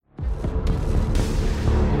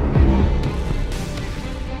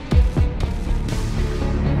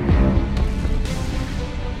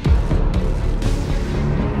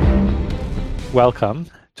Welcome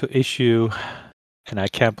to issue, and I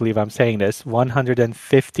can't believe I'm saying this,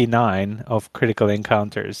 159 of Critical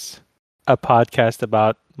Encounters, a podcast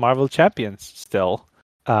about Marvel Champions still.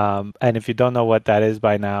 And if you don't know what that is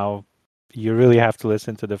by now, you really have to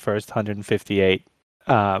listen to the first 158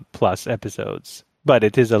 plus episodes. But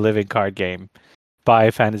it is a living card game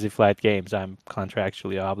by Fantasy Flight Games. I'm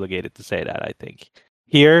contractually obligated to say that, I think.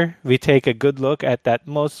 Here, we take a good look at that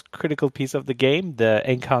most critical piece of the game, the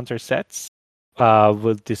encounter sets.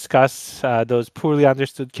 We'll discuss those poorly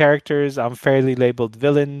understood characters, unfairly labeled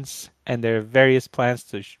villains, and their various plans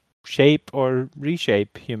to shape or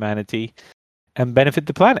reshape humanity and benefit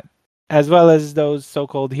the planet, as well as those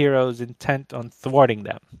so-called heroes intent on thwarting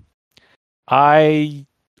them. I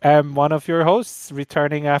am one of your hosts,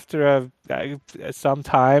 returning after some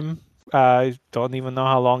time. I don't even know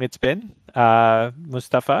how long it's been.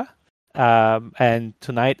 Mustafa. And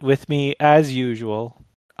tonight with me, as usual,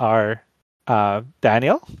 are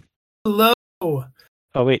Daniel. Hello. Oh,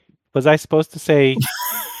 wait. Was I supposed to say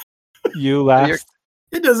you last?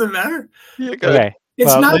 It doesn't matter. You're good. Okay. It's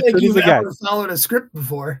Well, not let's like do you've this again. ever followed a script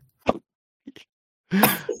before.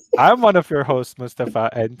 I'm one of your hosts, Mustafa,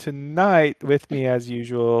 and tonight with me, as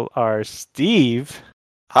usual, are Steve.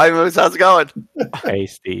 Hi, Moose. How's it going? Hey,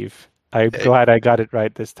 Steve. I'm glad I got it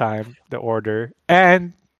right this time, the order.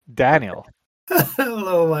 And Daniel.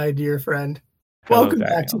 Hello, my dear friend. Hello, Welcome back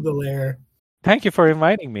Daniel. to the lair. Thank you for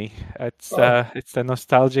inviting me. It's a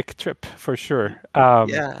nostalgic trip for sure.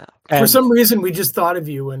 Yeah. For some reason, we just thought of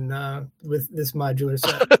you when with this modular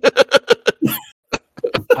set.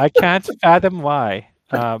 I can't fathom why,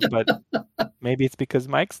 but maybe it's because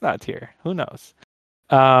Mike's not here. Who knows?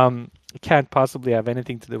 It can't possibly have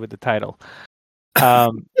anything to do with the title.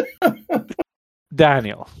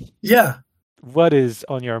 Daniel, Yeah. what is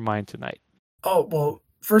on your mind tonight? Oh, well,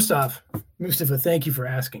 first off, Mustafa, thank you for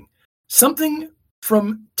asking. Something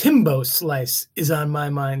from Timbo Slice is on my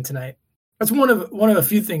mind tonight. That's one of a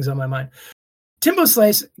few things on my mind. Timbo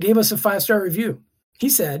Slice gave us a 5-star review. He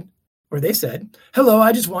said, or they said, "Hello,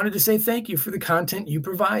 I just wanted to say thank you for the content you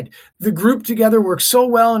provide. The group together works so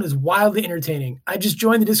well and is wildly entertaining. I just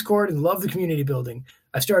joined the Discord and love the community building.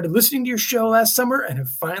 I started listening to your show last summer and have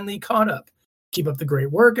finally caught up. Keep up the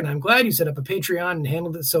great work, and I'm glad you set up a Patreon and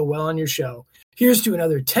handled it so well on your show. Here's to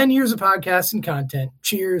another 10 years of podcasts and content.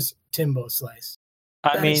 Cheers, Timbo Slice."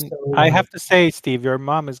 I That mean, is so I have to say, Steve, your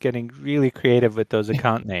mom is getting really creative with those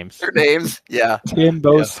account names. Their names? Yeah.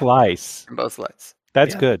 Timbo Yeah. Slice. From both sides.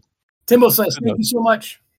 That's Yeah. good. Timbo Slice, thank you so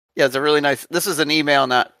much. Yeah, it's a really nice. This is an email,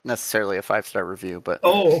 not necessarily a 5-star review, but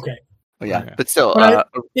Oh, okay. yeah. Okay. But still, But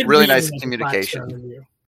a It really reads nice like a 5-star communication. review.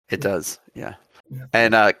 It does. Yeah. Yeah.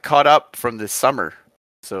 And caught up from this summer.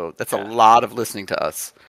 So that's a lot of listening to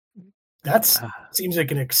us. That seems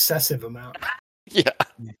like an excessive amount. Yeah.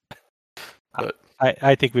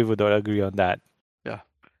 I think we would all agree on that.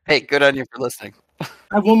 Hey, good on you for listening. I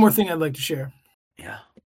have one more thing I'd like to share. Yeah.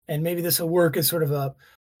 And maybe this will work as sort of a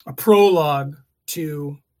prologue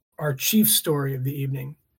to our chief story of the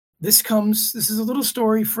evening. This is a little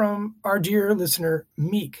story from our dear listener,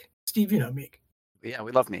 Meek. Steve, you know Meek. Yeah,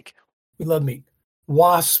 we love Meek. We love Meek.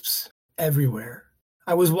 Wasps everywhere.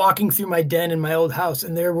 I was walking through my den in my old house,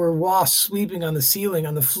 and there were wasps sleeping on the ceiling,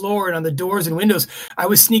 on the floor, and on the doors and windows. I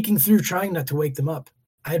was sneaking through, trying not to wake them up.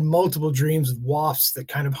 I had multiple dreams with wasps that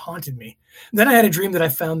kind of haunted me. Then I had a dream that I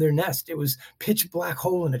found their nest. It was pitch black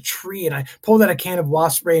hole in a tree, and I pulled out a can of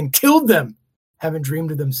wasp spray and killed them. Haven't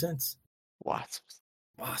dreamed of them since. Wasps.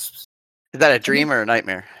 Wasps. Is that a dream or a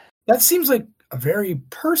nightmare? That seems like a very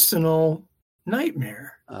personal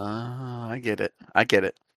nightmare. I get it. I get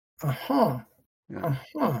it. Uh-huh. Yeah.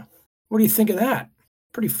 Uh-huh. What do you think of that?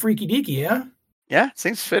 Pretty freaky deaky, yeah? Yeah,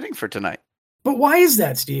 seems fitting for tonight. But why is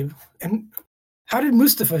that, Steve? And how did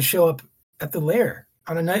Mustafa show up at the lair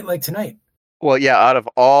on a night like tonight? Well, yeah, out of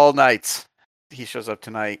all nights, he shows up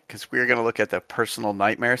tonight because we're going to look at the personal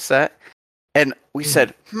nightmare set. And we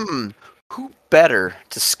said, who better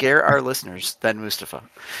to scare our listeners than Mustafa?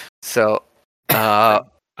 So,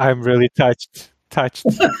 I'm really touched. I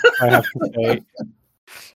have to say.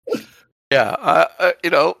 yeah,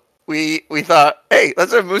 we thought, hey,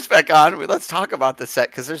 let's have Moose back on. Let's talk about the set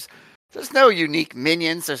because there's no unique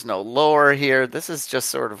minions. There's no lore here. This is just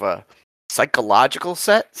sort of a psychological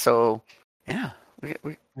set. So, yeah,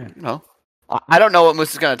 we I don't know what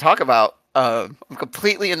Moose is going to talk about. I'm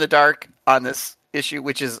completely in the dark on this issue,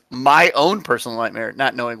 which is my own personal nightmare,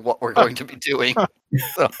 not knowing what we're going to be doing.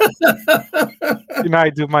 So. Can I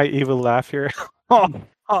do my evil laugh here?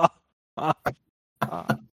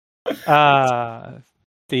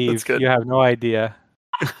 Steve, That's good. you have no idea.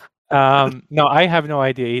 No, I have no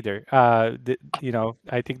idea either. I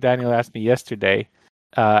think Daniel asked me yesterday,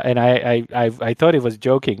 and I thought he was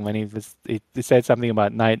joking when he said something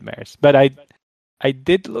about nightmares. But I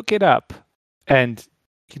did look it up, and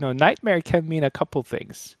nightmare can mean a couple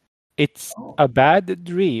things. It's a bad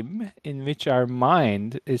dream in which our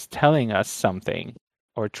mind is telling us something,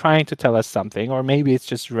 or trying to tell us something, or maybe it's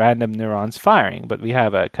just random neurons firing, but we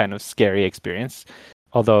have a kind of scary experience.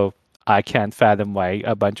 Although I can't fathom why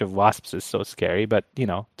a bunch of wasps is so scary, but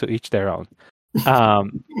to each their own.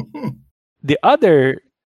 The other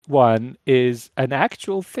one is an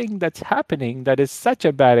actual thing that's happening that is such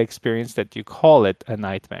a bad experience that you call it a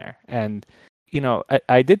nightmare. And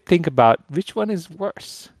I did think about which one is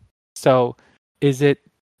worse. So is it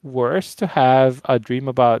worse to have a dream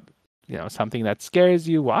about something that scares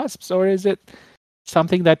you, wasps, or is it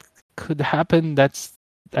something that could happen that's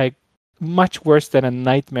like much worse than a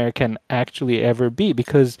nightmare can actually ever be?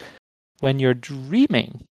 Because when you're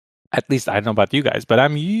dreaming, at least I don't know about you guys, but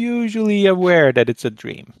I'm usually aware that it's a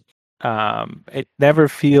dream. It never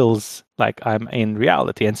feels like I'm in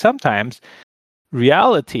reality. And sometimes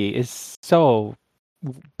reality is so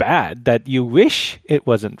bad that you wish it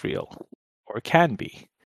wasn't real, or can be.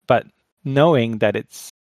 But knowing that it's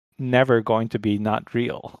never going to be not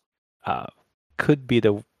real could be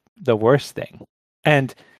the worst thing.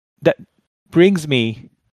 And that brings me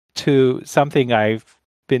to something I've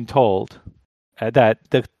been told, that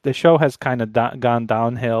the show has kind of gone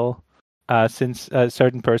downhill since a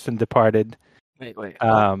certain person departed. Wait.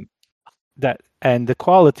 That, and the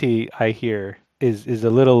quality I hear is a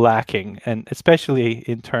little lacking, and especially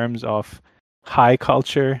in terms of high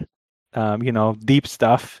culture, deep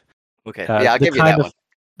stuff. Okay. Yeah, I'll give you that one.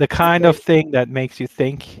 The kind of thing that makes you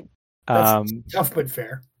think. That's tough but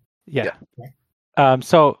fair. Yeah.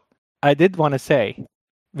 So I did want to say,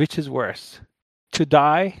 which is worse, to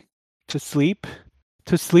die, to sleep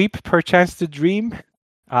perchance to dream?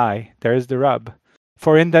 Aye, there's the rub.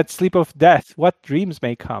 For in that sleep of death, what dreams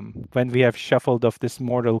may come, when we have shuffled off this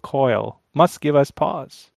mortal coil, must give us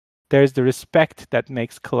pause. There's the respect that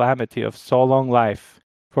makes calamity of so long life.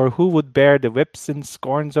 For who would bear the whips and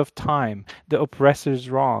scorns of time, the oppressor's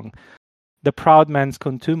wrong, the proud man's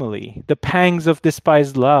contumely, the pangs of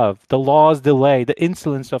despised love, the law's delay, the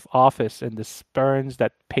insolence of office, and the spurns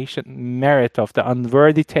that patient merit of the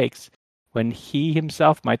unworthy takes, when he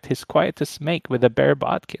himself might his quietus make with a bare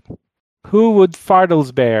bodkin? Who would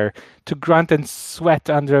fardels bear, to grunt and sweat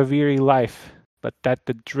under a weary life, but that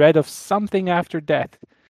the dread of something after death,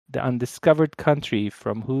 the undiscovered country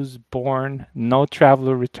from whose bourne no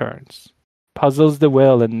traveller returns, puzzles the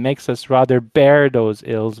will and makes us rather bear those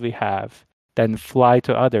ills we have, than fly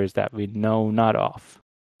to others that we know not of.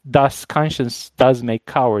 Thus conscience does make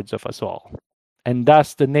cowards of us all. And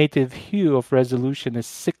thus the native hue of resolution is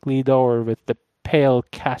sicklied o'er with the pale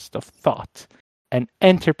cast of thought, and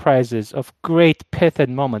enterprises of great pith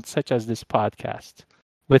and moment, such as this podcast,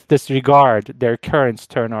 with disregard their currents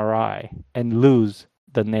turn awry, and lose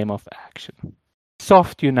the name of action.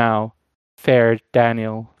 Soft you now, fair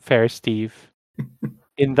Daniel, fair Steve.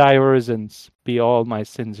 In thy orisons be all my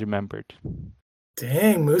sins remembered.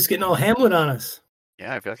 Dang, Moose getting all Hamlet on us.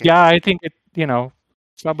 Yeah, I feel like Yeah, I think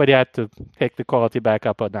somebody had to take the quality back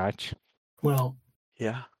up a notch. Well,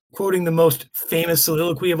 yeah. Quoting the most famous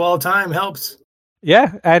soliloquy of all time helps.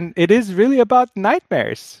 Yeah, and it is really about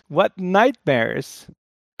nightmares. What nightmares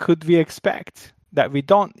could we expect that we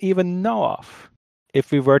don't even know of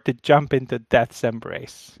if we were to jump into death's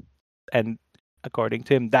embrace? And according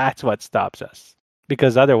to him, that's what stops us.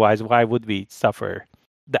 Because otherwise, why would we suffer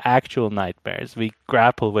the actual nightmares we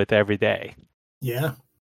grapple with every day? Yeah.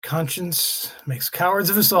 Conscience makes cowards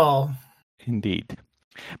of us all. Indeed.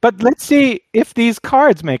 But let's see if these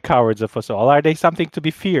cards make cowards of us all. Are they something to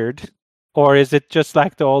be feared? Or is it just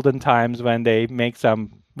like the olden times when they make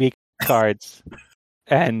some weak cards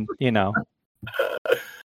and,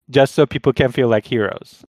 just so people can feel like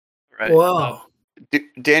heroes? Right. Wow.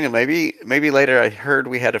 Daniel, maybe later, I heard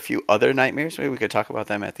we had a few other nightmares. Maybe we could talk about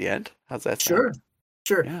them at the end. How's that sound?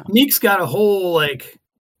 Sure. Yeah. Meek's got a whole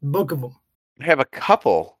book of them. I have a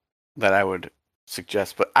couple that I would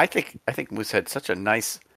suggest, but I think Moose had such a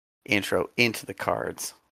nice intro into the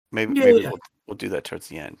cards. Maybe we'll do that towards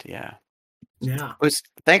the end. Yeah. Yeah. Moose,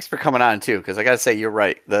 thanks for coming on too, because I gotta say you're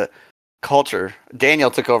right. The culture,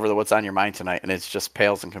 Daniel took over the What's on Your Mind tonight, and it's just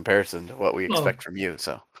pales in comparison to what we expect from you.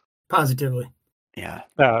 So positively. Yeah.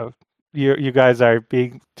 You guys are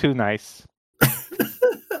being too nice.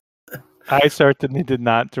 I certainly did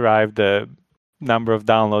not drive the number of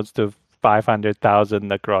downloads to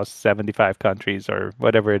 500,000 across 75 countries or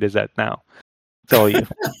whatever it is at now. It's all you.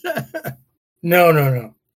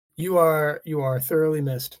 No. You are thoroughly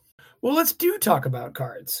missed. Well, let's talk about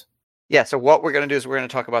cards. Yeah, so what we're going to do is we're going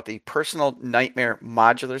to talk about the Personal Nightmare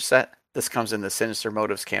modular set. This comes in the Sinister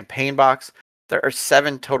Motives campaign box. There are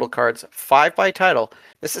 7 total cards, 5 by title.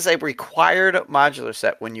 This is a required modular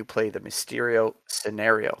set when you play the Mysterio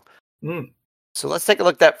scenario. So let's take a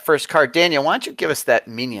look at that first card. Daniel, why don't you give us that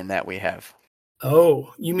minion that we have?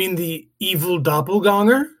 Oh, you mean the evil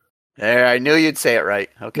doppelganger? There, I knew you'd say it right.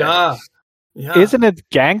 Okay. Yeah. Isn't it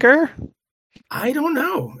Ganger? I don't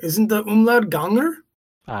know. Isn't the umlaut Ganger?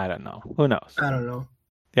 I don't know. Who knows? I don't know.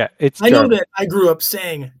 Yeah, it's I know German. that I grew up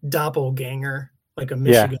saying doppelganger, like a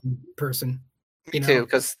Michigan person. Me too,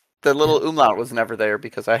 because the little umlaut was never there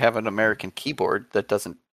because I have an American keyboard that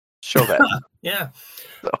doesn't show that. Yeah.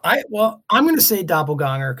 So. I'm going to say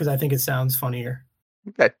doppelganger because I think it sounds funnier.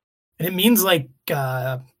 Okay. And it means like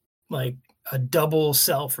a double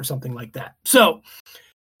self or something like that. So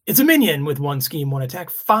it's a minion with 1 scheme, 1 attack,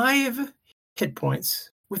 5 hit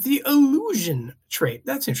points with the illusion trait.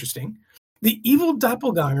 That's interesting. The evil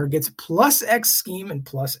doppelganger gets plus X scheme and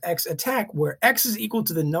plus X attack, where X is equal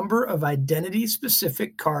to the number of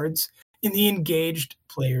identity-specific cards in the engaged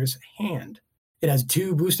player's hand. It has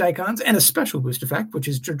 2 boost icons and a special boost effect, which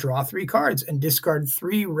is to draw 3 cards and discard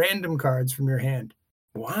 3 random cards from your hand.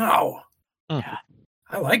 Wow. Mm.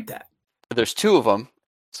 I like that. There's 2 of them,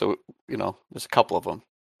 so, there's a couple of them.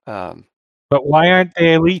 But why aren't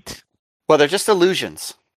they elite? Well, they're just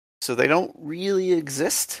illusions, so they don't really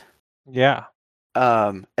exist. Yeah.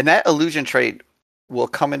 And that illusion trait will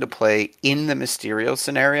come into play in the Mysterio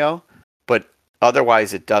scenario, but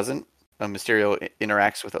otherwise it doesn't. Mysterio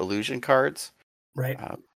interacts with illusion cards. Right.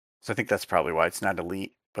 So I think that's probably why it's not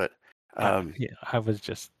elite. But I was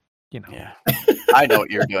just, yeah, I know what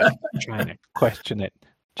you're doing. trying to question it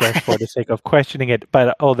just for the sake of questioning it.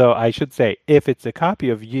 But although I should say, if it's a copy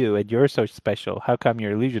of you and you're so special, how come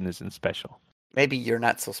your illusion isn't special? Maybe you're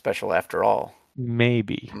not so special after all.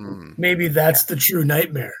 Maybe. Maybe that's the true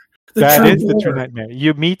nightmare. That is the true nightmare.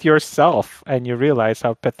 You meet yourself and you realize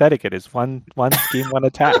how pathetic it is. One scheme, 1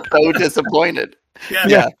 attack. So disappointed.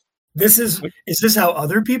 Yeah. Is this how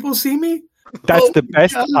other people see me? That's the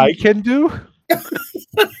best I can do?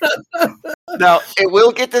 Now, it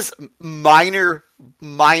will get this minor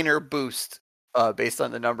boost based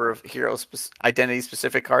on the number of hero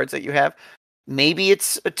identity-specific cards that you have. Maybe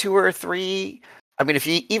it's a 2 or a 3. I mean,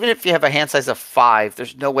 even if you have a hand size of 5,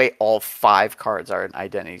 there's no way all 5 cards are an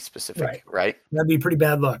identity specific, right? That'd be pretty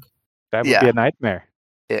bad luck. That would be a nightmare.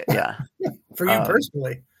 Yeah. For you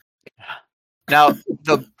personally. Now,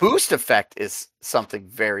 the boost effect is something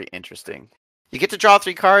very interesting. You get to draw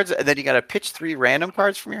 3 cards, and then you got to pitch 3 random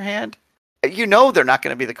cards from your hand. They're not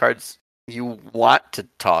going to be the cards you want to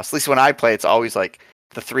toss. At least when I play, it's always like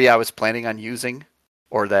the 3 I was planning on using,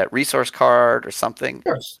 or that resource card or something. Of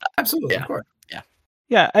course. Absolutely, of course.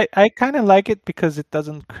 Yeah, I kind of like it because it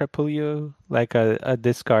doesn't cripple you like a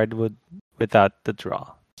discard would without the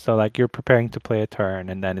draw. So like you're preparing to play a turn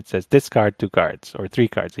and then it says discard 2 cards or 3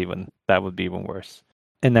 cards even. That would be even worse.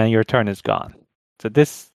 And then your turn is gone. So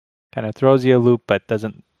this kind of throws you a loop but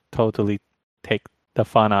doesn't totally take the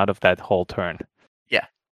fun out of that whole turn. Yeah.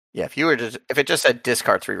 Yeah, if it just said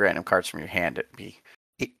discard 3 random cards from your hand, it'd be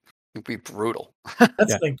brutal.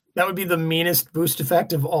 That would be the meanest boost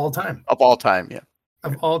effect of all time. Of all time, yeah.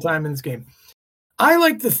 Of all time in this game. I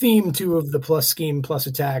like the theme too of the plus scheme plus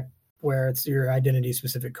attack where it's your identity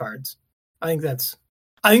specific cards. I think that's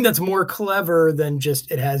more clever than just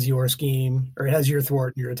it has your scheme or it has your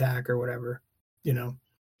thwart and your attack or whatever,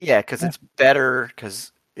 Yeah, because it's better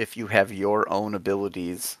because if you have your own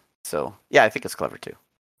abilities. So yeah, I think it's clever too.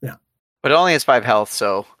 Yeah. But it only has 5 health,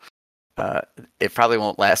 so it probably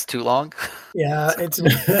won't last too long. Yeah,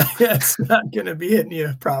 it's not gonna be hitting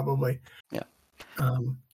you probably. Yeah.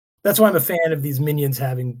 That's why I'm a fan of these minions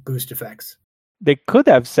having boost effects. They could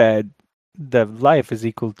have said the life is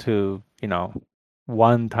equal to,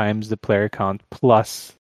 1 times the player count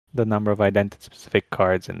plus the number of identity-specific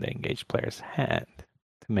cards in the engaged player's hand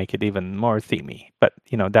to make it even more themey. But,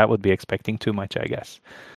 that would be expecting too much, I guess.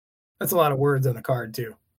 That's a lot of words on the card,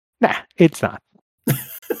 too. Nah, it's not.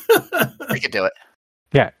 We could do it.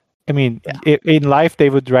 Yeah. I mean, in life,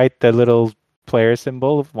 they would write the little player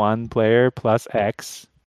symbol of 1 player plus X.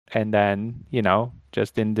 And then,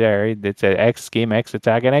 just in there, it's a X scheme, X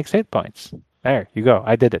attack, and X hit points. There you go.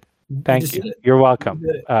 I did it. Thank you. You're welcome.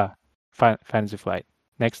 Fantasy Flight.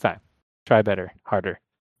 Next time. Try better, harder.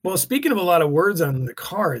 Well, speaking of a lot of words on the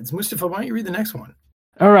cards, Mustafa, why don't you read the next one?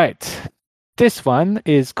 All right. This one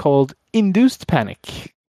is called Induced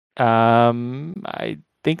Panic. I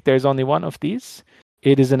think there's only one of these.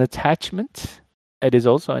 It is an attachment. It is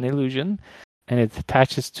also an illusion. and it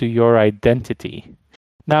attaches to your identity.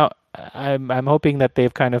 Now, I'm hoping that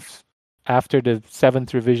they've kind of, after the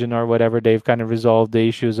 7th revision or whatever, they've kind of resolved the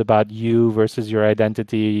issues about you versus your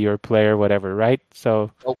identity, your player, whatever, right?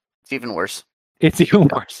 So It's even worse. it's even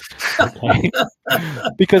worse. Okay.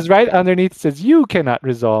 Because right underneath it says you cannot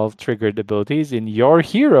resolve triggered abilities in your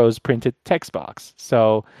hero's printed text box.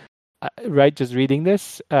 So, right, just reading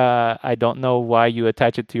this, I don't know why you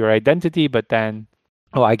attach it to your identity, but then,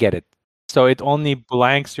 oh, I get it. So it only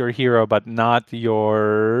blanks your hero, but not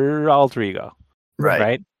your alter ego.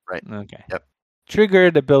 Right. Right? Okay. Yep.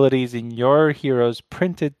 Triggered abilities in your hero's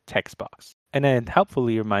printed text box. And then it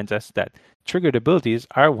helpfully reminds us that triggered abilities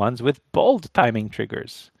are ones with bold timing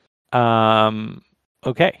triggers.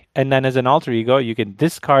 Okay. And then as an alter ego, you can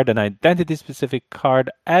discard an identity-specific card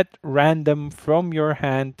at random from your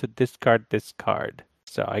hand to discard this card.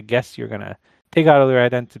 So I guess you're going to take out all your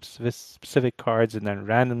identity-specific cards and then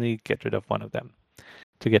randomly get rid of one of them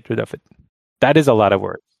to get rid of it. That is a lot of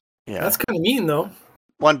work. Yeah. That's kind of mean, though.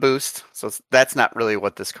 1 boost. So that's not really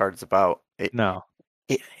what this card's about. No.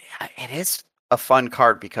 It is a fun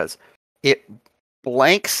card because it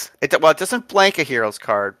blanks. It doesn't blank a hero's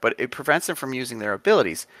card, but it prevents them from using their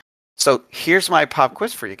abilities. So here's my pop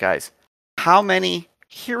quiz for you guys. How many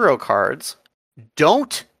hero cards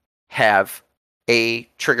don't have a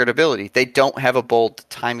triggered ability? They don't have a bold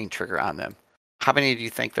timing trigger on them. How many do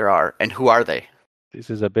you think there are, and who are they?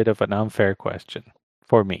 This is a bit of an unfair question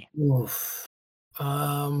for me. Oof.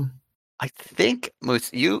 I think,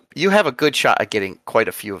 Moose, you have a good shot at getting quite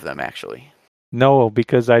a few of them, actually. No,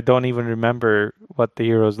 because I don't even remember what the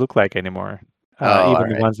heroes look like anymore. Even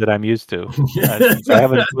the ones that I'm used to. I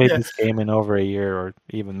haven't played this game in over a year, or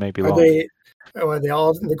even maybe longer. Are they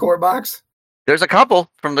all in the core box? There's a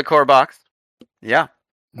couple from the core box. Yeah.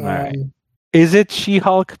 All right. Is it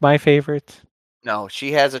She-Hulk my favorite? No,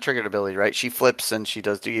 she has a triggered ability, right? She flips and she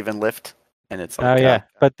does do even lift, and it's like, yeah,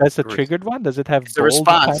 but that's a triggered one. Does it have a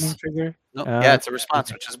response timing trigger? No, yeah, it's a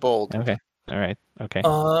response, which is bold. Okay, all right, okay.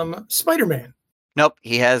 Spider-Man. Nope,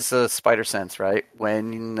 he has a spider sense, right?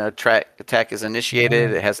 When a attack is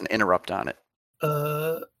initiated, it has an interrupt on it.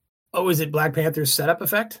 Is it Black Panther's setup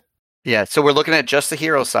effect? Yeah, so we're looking at just the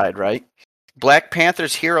hero side, right? Black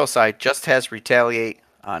Panther's hero side just has retaliate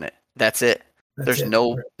on it. That's it.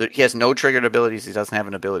 He has no triggered abilities. He doesn't have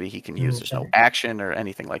an ability he can use. There's no action or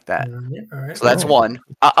anything like that. All right. So that's one.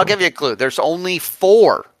 I'll give you a clue. There's only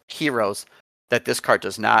 4 heroes that this card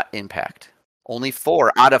does not impact. Only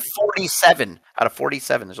 4 out of 47. Out of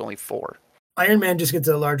 47, there's only 4. Iron Man just gets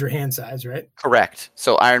a larger hand size, right? Correct.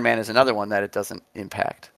 So Iron Man is another one that it doesn't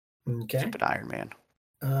impact. Okay. Stupid Iron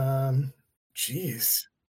Man. Jeez.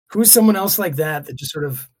 Who's someone else like that just sort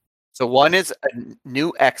of... So one is a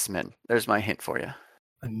new X-Men. There's my hint for you.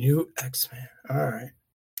 A new X-Men. All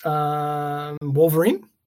right. Wolverine?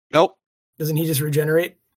 Nope. Doesn't he just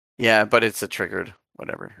regenerate? Yeah, but it's a triggered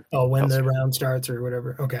whatever. Oh, when the round starts or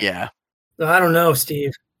whatever. Okay. Yeah. I don't know,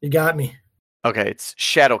 Steve. You got me. Okay, it's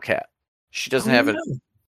Shadowcat. She doesn't have a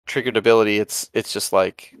triggered ability. It's just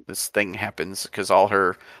like this thing happens because all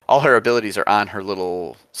her abilities are on her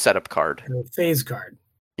little setup card. Her phase card.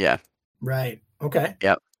 Yeah. Right. Okay.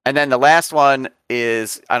 Yep. And then the last one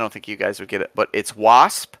is, I don't think you guys would get it, but it's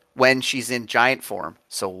Wasp when she's in giant form.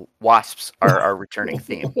 So wasps are our returning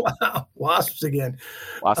theme. Wow. Wasps again.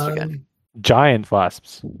 Wasps again. Giant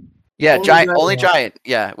wasps. Yeah, only giant.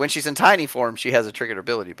 Yeah, when she's in tiny form, she has a triggered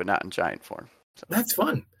ability, but not in giant form. So. That's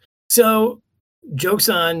fun. So, joke's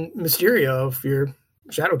on Mysterio if you're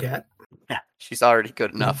Shadowcat. Yeah, she's already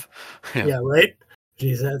good enough. Yeah, right?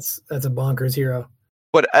 Jeez, that's a bonkers hero.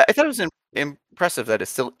 But I thought it was impressive that it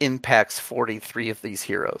still impacts 43 of these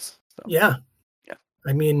heroes. So. Yeah.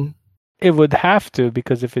 I mean... It would have to,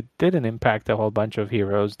 because if it didn't impact a whole bunch of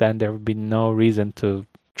heroes, then there would be no reason to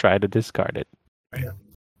try to discard it. Yeah.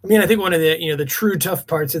 I mean, I think one of the true tough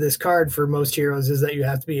parts of this card for most heroes is that you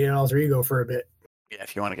have to be an alter ego for a bit. Yeah,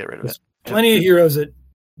 if you want to get rid of it. Plenty of heroes that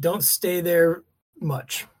don't stay there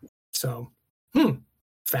much. So,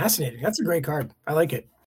 fascinating. That's a great card. I like it.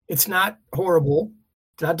 It's not horrible.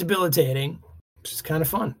 It's not debilitating. It's just kind of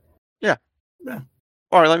fun. Yeah.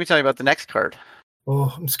 Or let me tell you about the next card.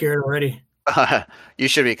 Oh, I'm scared already. You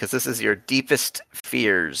should be, because this is your deepest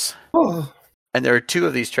fears. Oh. And there are 2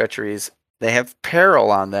 of these treacheries. They have peril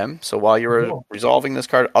on them, so while you're resolving this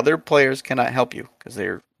card, other players cannot help you because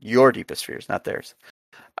they're your deepest fears, not theirs.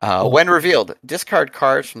 When revealed, discard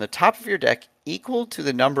cards from the top of your deck equal to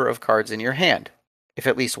the number of cards in your hand. If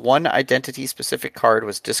at least one identity-specific card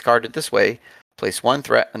was discarded this way, place 1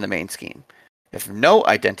 threat on the main scheme. If no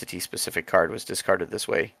identity-specific card was discarded this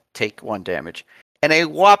way, take 1 damage. And a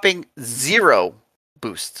whopping 0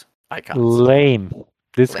 boost icons. Lame.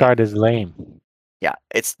 This Lame. card is lame. Yeah,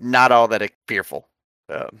 it's not all that fearful.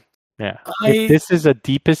 Yeah. If this is a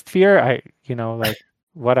deepest fear, like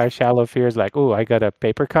what I shallow fear is like, oh, I got a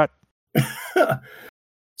paper cut.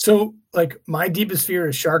 So, like, my deepest fear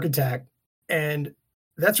is shark attack, and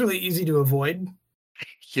that's really easy to avoid.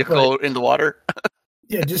 You go in the water?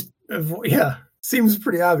 Yeah, just avoid. Yeah, seems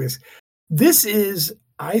pretty obvious. This is,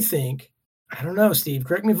 I think, I don't know, Steve,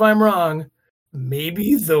 correct me if I'm wrong,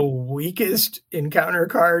 maybe the weakest encounter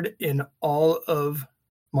card in all of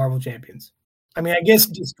Marvel Champions. I mean, I guess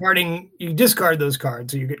you discard those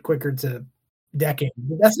cards so you get quicker to decking.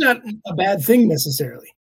 But that's not a bad thing necessarily.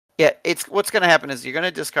 Yeah, what's going to happen is you're going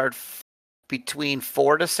to discard between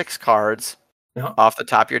 4 to 6 cards off the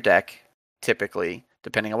top of your deck, typically,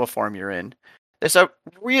 depending on what form you're in. There's a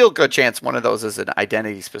real good chance one of those is an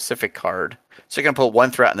identity-specific card. So you're going to put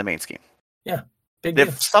 1 threat in the main scheme. Yeah, big deal.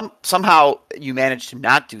 If somehow you manage to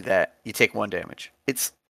not do that, you take 1 damage.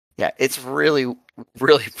 It's really,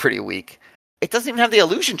 really pretty weak. It doesn't even have the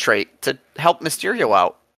illusion trait to help Mysterio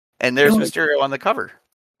out. And there's Mysterio on the cover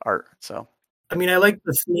art, so... I mean, I like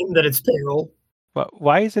the theme that it's peril. But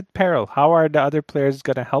why is it peril? How are the other players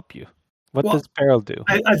going to help you? What does peril do?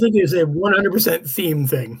 I think it's a 100% theme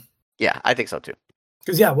thing. Yeah, I think so too.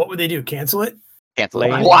 Because, what would they do? Cancel it? Cancel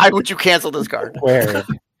it. Why would you cancel this card? Where?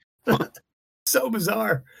 So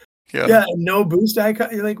bizarre. Yeah, no boost icon.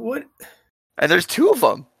 You're like, what? And there's 2 of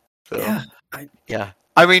them. So, yeah.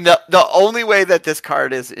 I mean, the only way that this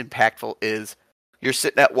card is impactful is you're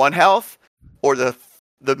sitting at 1 health, or the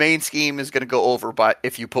main scheme is going to go over but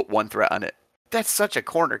if you put 1 threat on it. That's such a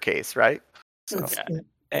corner case, right? So.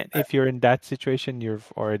 And if you're in that situation,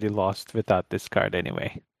 you've already lost without this card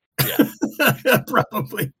anyway. Yeah.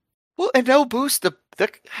 Probably. Well, and no boost. No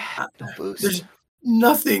boost. There's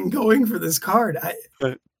nothing going for this card.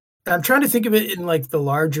 I'm trying to think of it in like the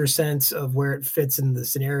larger sense of where it fits in the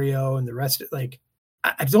scenario and the rest. Like,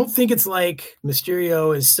 I don't think it's like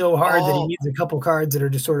Mysterio is so hard that he needs a couple cards that are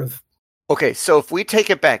just sort of. Okay, so if we take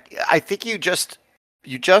it back, I think you just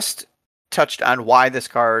touched on why this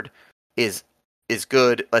card is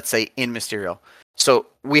good, let's say, in Mysterio. So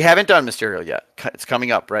we haven't done Mysterio yet. It's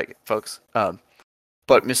coming up, right, folks?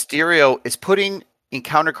 But Mysterio is putting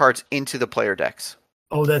encounter cards into the player decks.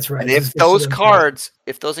 Oh, that's right. And if those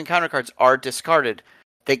encounter cards are discarded,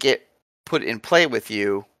 they get put in play with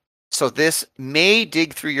you. So this may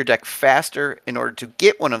dig through your deck faster in order to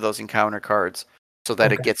get one of those encounter cards so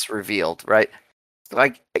that it gets revealed, right?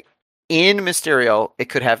 Like in Mysterio, it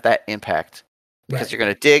could have that impact because you're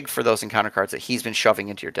going to dig for those encounter cards that he's been shoving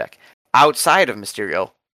into your deck. Outside of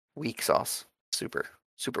Mysterio, weak sauce. Super,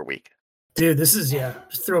 super weak. Dude, this is,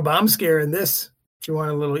 just throw a bomb scare in this if you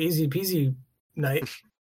want a little easy peasy night.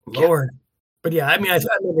 Lord. But I mean, I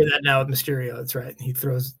remember that now with Mysterio. That's right. He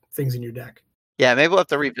throws things in your deck. Yeah, maybe we'll have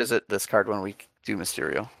to revisit this card when we do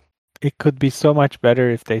Mysterio. It could be so much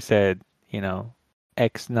better if they said,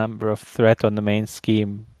 X number of threat on the main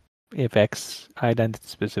scheme if X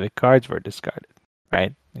identity-specific cards were discarded,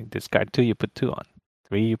 right? You discard 2, you put 2 on.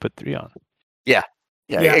 3, you put 3 on. Yeah,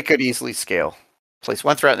 it could easily scale. Place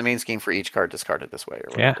 1 threat in the main scheme for each card discarded this way,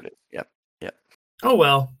 or whatever it is. Yep. Oh,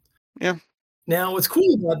 well. Yeah. Now, what's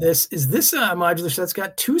cool about this is this modular set's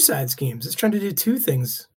got 2 side schemes. It's trying to do 2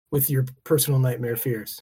 things with your personal nightmare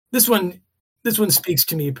fears. This one speaks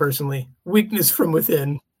to me personally. Weakness from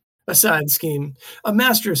within. A side scheme. A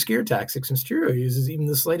master of scare tactics, Mysterio uses even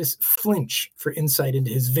the slightest flinch for insight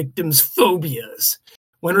into his victim's phobias.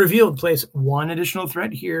 When revealed, place 1 additional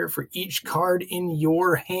threat here for each card in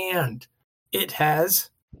your hand. It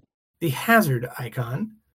has the hazard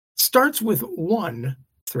icon, starts with 1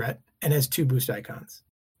 threat, and has 2 boost icons.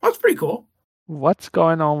 That's pretty cool. What's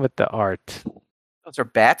going on with the art? Those are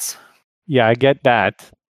bats? Yeah, I get that.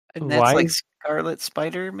 And that's like Scarlet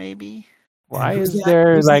Spider, maybe? Why is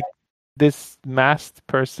there like this masked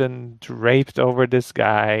person draped over this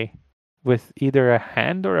guy with either a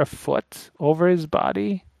hand or a foot over his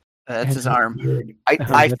body? That's his arm.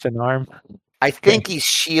 That's an arm. I think he's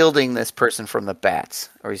shielding this person from the bats,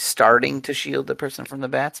 or he's starting to shield the person from the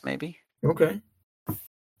bats, maybe. Okay.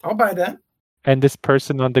 I'll buy that. And this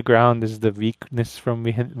person on the ground is the weakness from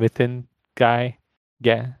within guy.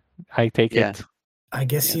 Yeah, I take it. I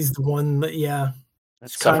guess he's the one that,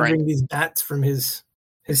 that's conjuring these bats from his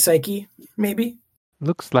psyche, maybe.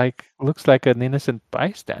 Looks like an innocent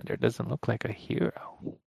bystander. Doesn't look like a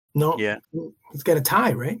hero. No. Yeah. He's got a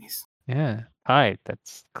tie, right? Tie.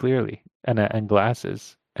 That's clearly and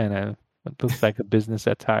glasses and what looks like a business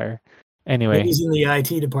attire. Anyway, maybe he's in the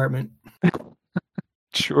IT department.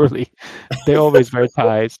 Surely, they always wear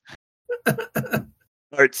ties. All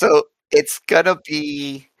right, so it's gonna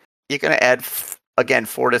be you're going to add, again,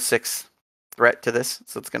 4 to 6 threat to this.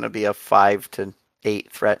 So it's going to be a 5 to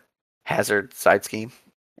 8 threat hazard side scheme,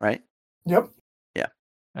 right? Yep.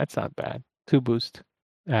 That's not bad. 2 boost,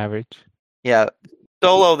 average. Yeah.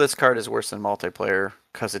 Solo, this card is worse than multiplayer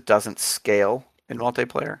because it doesn't scale in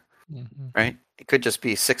multiplayer, right? It could just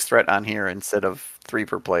be 6 threat on here instead of 3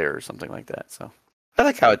 per player or something like that. So I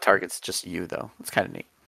like how it targets just you, though. It's kind of neat.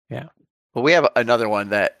 Yeah. Well, we have another one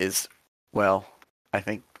that is, well, I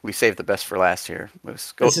think we saved the best for last here.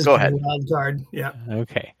 Moose, go ahead. Wild card. Yeah.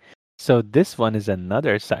 Okay. So this one is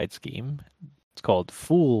another side scheme. It's called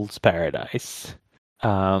Fool's Paradise.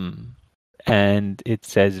 And it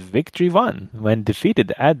says victory 1. When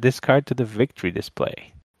defeated, add this card to the victory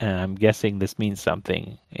display. And I'm guessing this means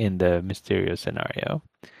something in the Mysterio scenario.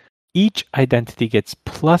 Each identity gets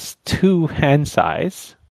 +2 hand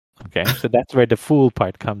size. Okay, so that's where the fool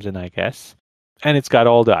part comes in, I guess. And it's got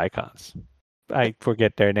all the icons. I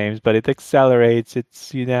forget their names, but it accelerates.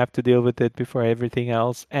 You have to deal with it before everything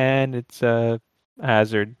else, and it's a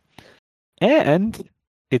hazard. And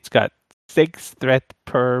it's got 6 threat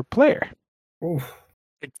per player. Oof.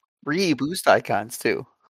 3 boost icons too.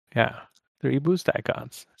 Yeah, 3 boost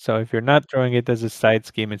icons. So if you're not throwing it as a side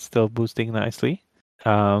scheme, it's still boosting nicely.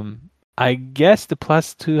 I guess the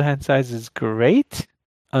 +2 hand size is great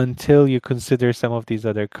until you consider some of these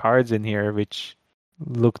other cards in here, which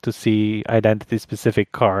look to see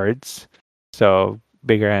identity-specific cards. So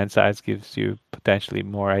bigger hand size gives you potentially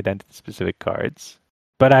more identity-specific cards.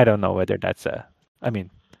 But I don't know whether that's I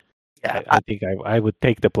think I would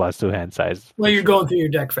take the +2 hand size. Well, you're going through your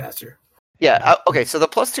deck faster. Yeah. Okay. So the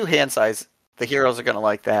 +2 hand size, the heroes are going to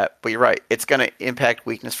like that. But you're right. It's going to impact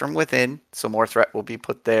weakness from within. So more threat will be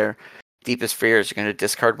put there. Deepest Fears, you're going to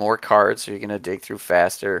discard more cards. So you're going to dig through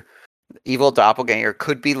faster. Evil Doppelganger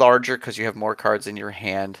could be larger because you have more cards in your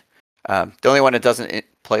hand. The only one it doesn't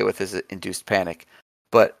play with is Induced Panic.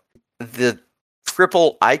 But the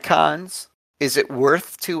triple icons, is it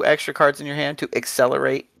worth 2 extra cards in your hand to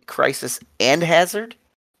accelerate Crisis and Hazard?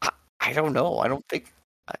 I don't know. I don't think.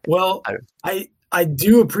 Well, I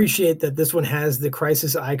do appreciate that this one has the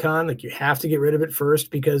Crisis icon. Like, you have to get rid of it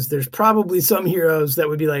first because there's probably some heroes that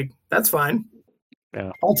would be like, that's fine.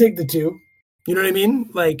 Yeah. I'll take the 2. You know what I mean?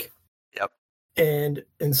 Like, yep. And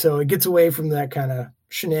so it gets away from that kind of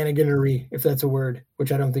shenaniganery, if that's a word,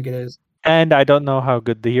 which I don't think it is. And I don't know how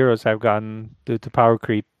good the heroes have gotten due to power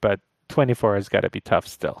creep, but 24 has got to be tough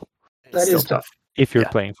still. That is tough. If you're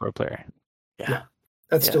playing for a player. Yeah.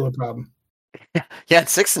 That's still a problem. Yeah,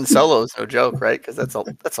 6 in solo is no joke, right? Because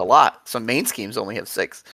that's a lot. Some main schemes only have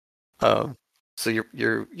 6. So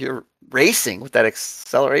you're racing with that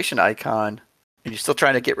acceleration icon, and you're still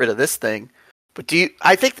trying to get rid of this thing. But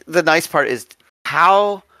I think the nice part is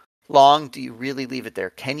how long do you really leave it there?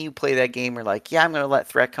 Can you play that game where like, yeah, I'm going to let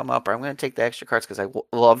threat come up, or I'm going to take the extra cards because I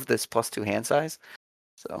love this +2 hand size.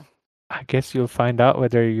 So I guess you'll find out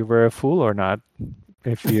whether you were a fool or not.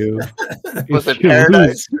 If you was it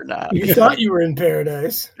paradise or not? You thought you were in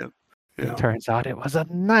paradise. Yep. It turns out it was a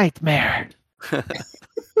nightmare.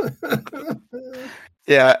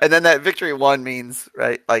 Yeah, and then that victory 1 means,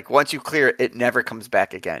 right, like once you clear it, it never comes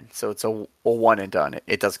back again. So it's a 1 and done.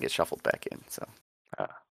 It doesn't get shuffled back in. So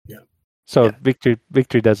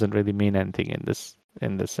victory doesn't really mean anything in this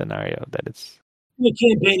scenario. That it's in a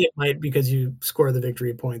campaign it might, because you score the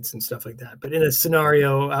victory points and stuff like that. But in a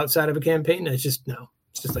scenario outside of a campaign, it's just no.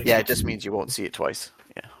 It's just like, yeah, it just means you won't see it twice.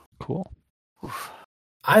 Yeah, cool.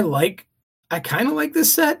 I kind of like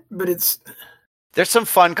this set, but there's some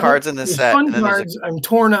fun cards in this set. Fun cards. I'm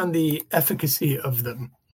torn on the efficacy of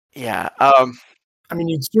them. Yeah. I mean,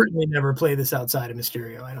 you'd certainly never play this outside of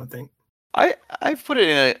Mysterio, I don't think. I've put it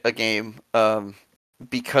in a game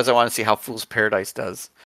because I want to see how Fool's Paradise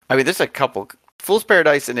does. I mean, there's a couple. Fool's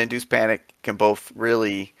Paradise and Induced Panic can both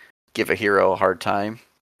really give a hero a hard time.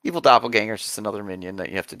 Evil Doppelganger is just another minion that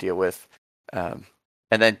you have to deal with. And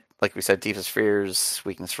then, like we said, Deepest Fears,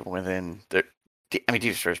 Weakness from Within.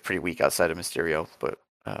 Deepest Fears is pretty weak outside of Mysterio, but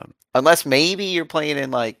unless maybe you're playing in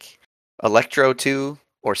like Electro 2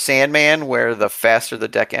 or Sandman, where the faster the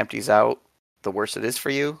deck empties out, the worse it is for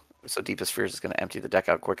you. So Deepest Fears is going to empty the deck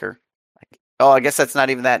out quicker. I guess that's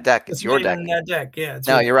not even that deck. It's your deck. That deck, yeah.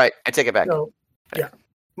 No, you're right. I take it back. So, yeah.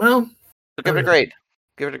 Well, give it a grade.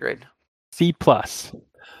 Give it a grade. C+.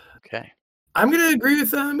 Okay. I'm going to agree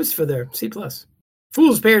with Mustafa there. C+.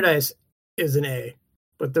 Fool's Paradise is an A,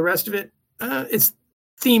 but the rest of it, it's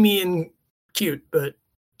themey and cute, but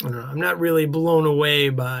I don't know. I'm not really blown away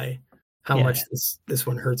by how much this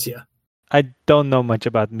one hurts you. I don't know much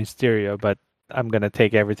about Mysterio, but I'm going to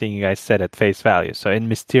take everything you guys said at face value. So in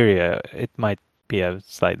Mysterio, it might be a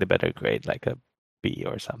slightly better grade, like a B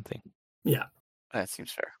or something. Yeah. That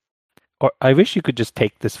seems fair. Or I wish you could just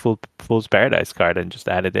take this Fool's Paradise card and just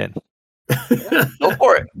add it in. Go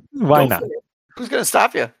for it. Why Go not? for it. Who's going to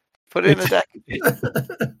stop you? Put it in the deck.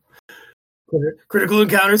 Critical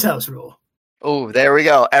Encounters house rule. Oh, there we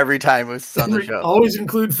go. Every time Moose is on the show. Always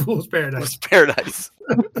include Fool's Paradise. Moose Paradise.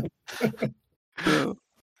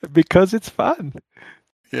 Because it's fun.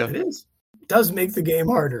 Yeah. It is. It does make the game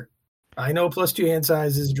harder. I know +2 hand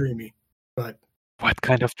size is dreamy, but What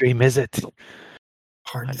kind of dream is it?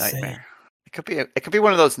 hard A to say. nightmare. It could be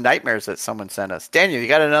one of those nightmares that someone sent us. Daniel, you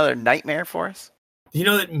got another nightmare for us? Do you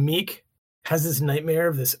know that Meek has this nightmare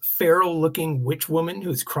of this feral-looking witch woman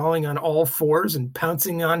who's crawling on all fours and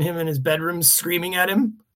pouncing on him in his bedroom, screaming at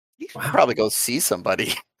him? You should Wow. probably go see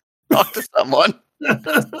somebody. Talk to someone.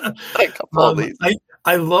 Like a police.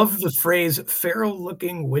 I love the phrase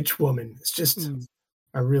 "feral-looking witch woman." It's just,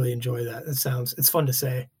 I really enjoy that. It's fun to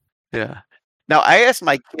say. Yeah. Now I asked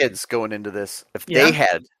my kids going into this if they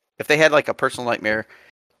had like a personal nightmare,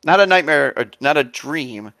 not a nightmare, or not a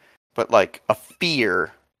dream, but like a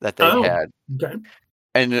fear that they had. Okay.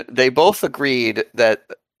 And they both agreed that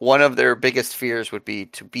one of their biggest fears would be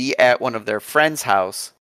to be at one of their friend's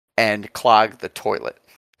house and clog the toilet.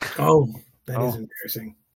 Oh, that is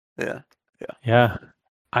embarrassing. Yeah. Yeah.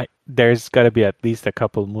 There's got to be at least a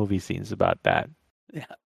couple movie scenes about that.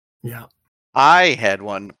 Yeah. I had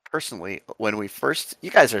one personally when you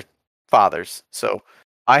guys are fathers, so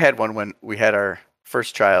I had one when we had our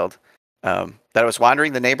first child that I was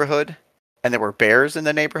wandering the neighborhood and there were bears in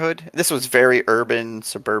the neighborhood. This was very urban,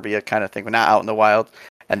 suburbia kind of thing, but not out in the wild.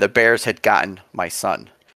 And the bears had gotten my son.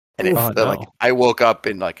 And I woke up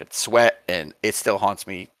in like a sweat, and it still haunts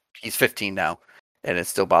me. He's 15 now, and it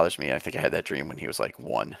still bothers me. I think I had that dream when he was like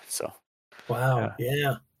 1. So Wow.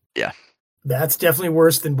 Yeah. Yeah. That's definitely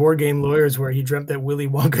worse than Board Game Lawyers, where he dreamt that Willy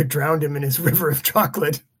Wonka drowned him in his river of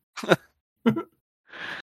chocolate.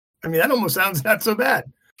 I mean, that almost sounds not so bad.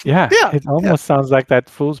 Yeah. It almost sounds like that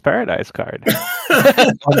Fool's Paradise card.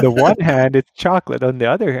 On the one hand, it's chocolate. On the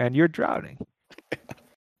other hand, you're drowning.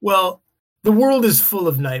 Well, the world is full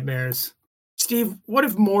of nightmares. Steve, what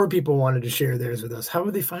if more people wanted to share theirs with us? How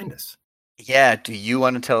would they find us? Yeah, do you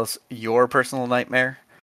want to tell us your personal nightmare?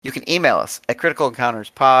 You can email us at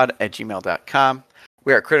criticalencounterspod@gmail.com.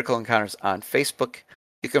 We are Critical Encounters on Facebook.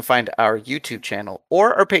 You can find our YouTube channel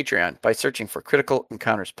or our Patreon by searching for Critical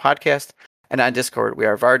Encounters Podcast. And on Discord, we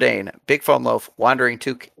are Vardane, Big Foam Loaf, Wandering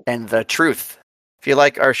Took, and The Truth. If you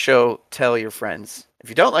like our show, tell your friends. If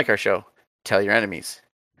you don't like our show, tell your enemies.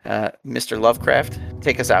 Mr. Lovecraft,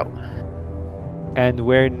 take us out. And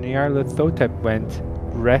where Nyarlathotep went,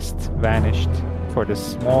 rest vanished, for the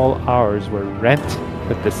small hours were rent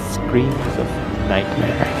with the screams of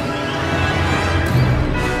nightmare.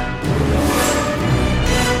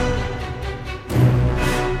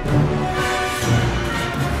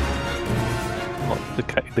 Well,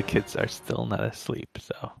 the kids are still not asleep,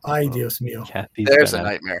 so... Ay, Dios mío. There's a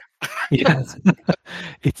nightmare. Yeah.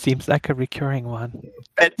 It seems like a recurring one.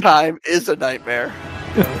 Bedtime is a nightmare.